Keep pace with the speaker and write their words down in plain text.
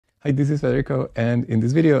Hi, this is Federico, and in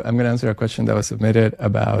this video, I'm going to answer a question that was submitted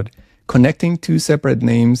about connecting two separate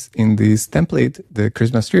names in this template, the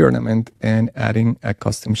Christmas tree ornament, and adding a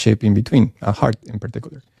custom shape in between, a heart in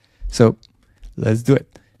particular. So let's do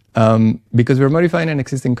it. Because we're modifying an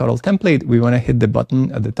existing Cuttle template, we want to hit the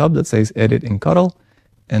button at the top that says Edit in Cuttle,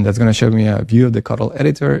 and that's going to show me a view of the Cuttle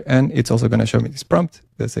editor, and it's also going to show me this prompt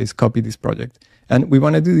that says Copy this project. And we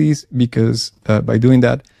want to do this because by doing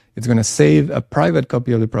that, it's going to save a private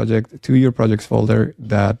copy of the project to your projects folder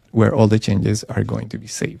where all the changes are going to be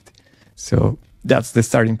saved. So that's the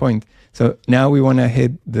starting point. So now we want to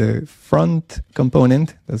hit the front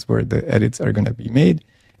component. That's where the edits are going to be made.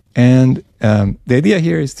 And the idea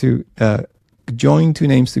here is to join two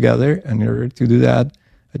names together. And in order to do that,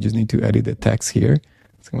 I just need to edit the text here.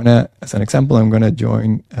 So as an example, I'm going to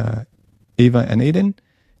join Ava and Aiden.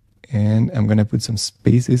 And I'm going to put some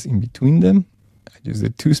spaces in between them. I just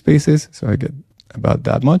did 2 spaces, so I get about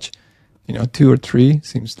that much. 2 or 3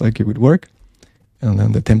 seems like it would work. And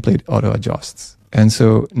then the template auto adjusts. And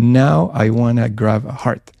so now I want to grab a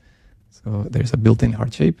heart. So there's a built-in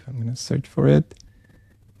heart shape. I'm going to search for it.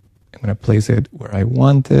 I'm going to place it where I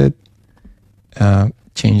want it.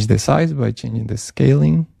 Change the size by changing the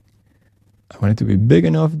scaling. I want it to be big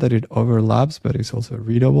enough that it overlaps, but it's also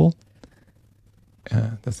readable.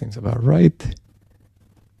 That seems about right.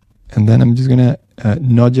 And then I'm just going to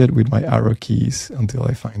nudge it with my arrow keys until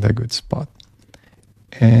I find a good spot.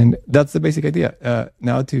 And that's the basic idea.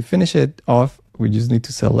 Now to finish it off, we just need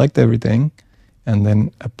to select everything and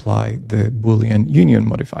then apply the Boolean union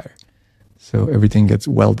modifier. So everything gets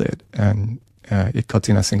welded and it cuts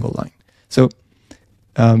in a single line. So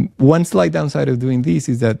one slight downside of doing this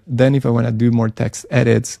is that then if I want to do more text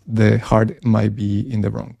edits, the heart might be in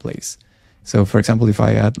the wrong place. So for example, if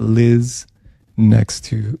I add Liz next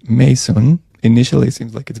to Mason, initially it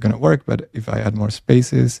seems like it's going to work, but if I add more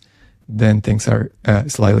spaces, then things are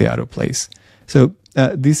slightly out of place. So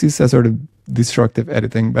this is a sort of destructive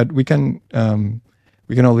editing, but we can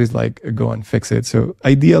always go and fix it. So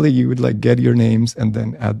ideally you would get your names and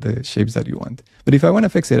then add the shapes that you want. But if I want to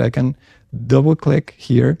fix it, I can double click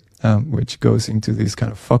here, which goes into this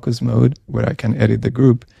kind of focus mode where I can edit the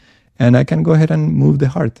group, and I can go ahead and move the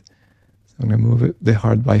heart. So I'm going to move the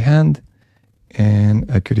heart by hand. And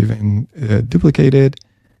I could even duplicate it.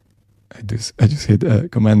 I just hit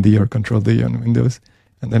Command D or Control D on Windows.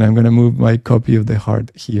 And then I'm going to move my copy of the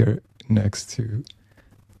heart here next to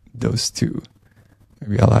those two.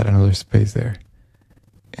 Maybe I'll add another space there.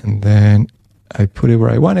 And then I put it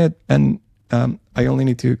where I want it. And I only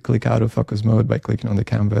need to click out of focus mode by clicking on the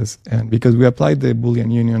canvas. And because we applied the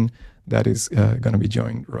Boolean union, that is going to be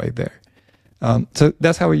joined right there. So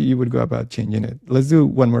that's how you would go about changing it. Let's do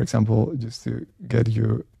one more example just to get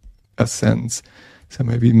you a sense. So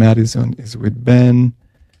maybe Madison is with Ben.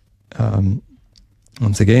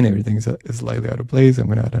 Once again, everything is slightly out of place. I'm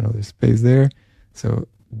going to add another space there. So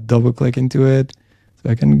double click into it.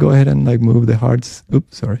 So I can go ahead and move the hearts.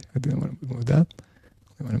 Oops, sorry, I didn't want to move that.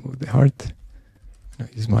 I want to move the heart. I'm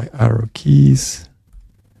going to use my arrow keys.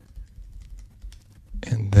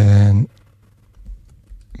 And then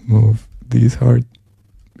move this heart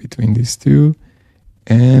between these two,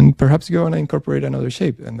 and perhaps you want to incorporate another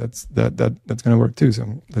shape, and that's going to work too.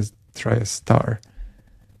 So let's try a star.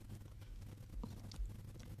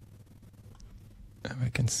 And I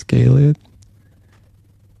can scale it.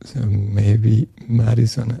 So maybe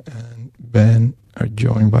Madison and Ben are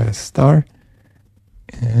joined by a star,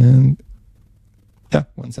 and yeah,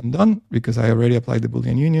 once I'm done, because I already applied the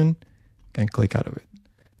Boolean union, I can click out of it.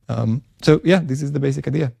 So yeah, this is the basic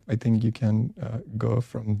idea. I think you can go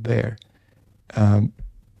from there.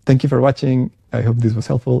 Thank you for watching. I hope this was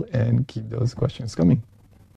helpful, and keep those questions coming.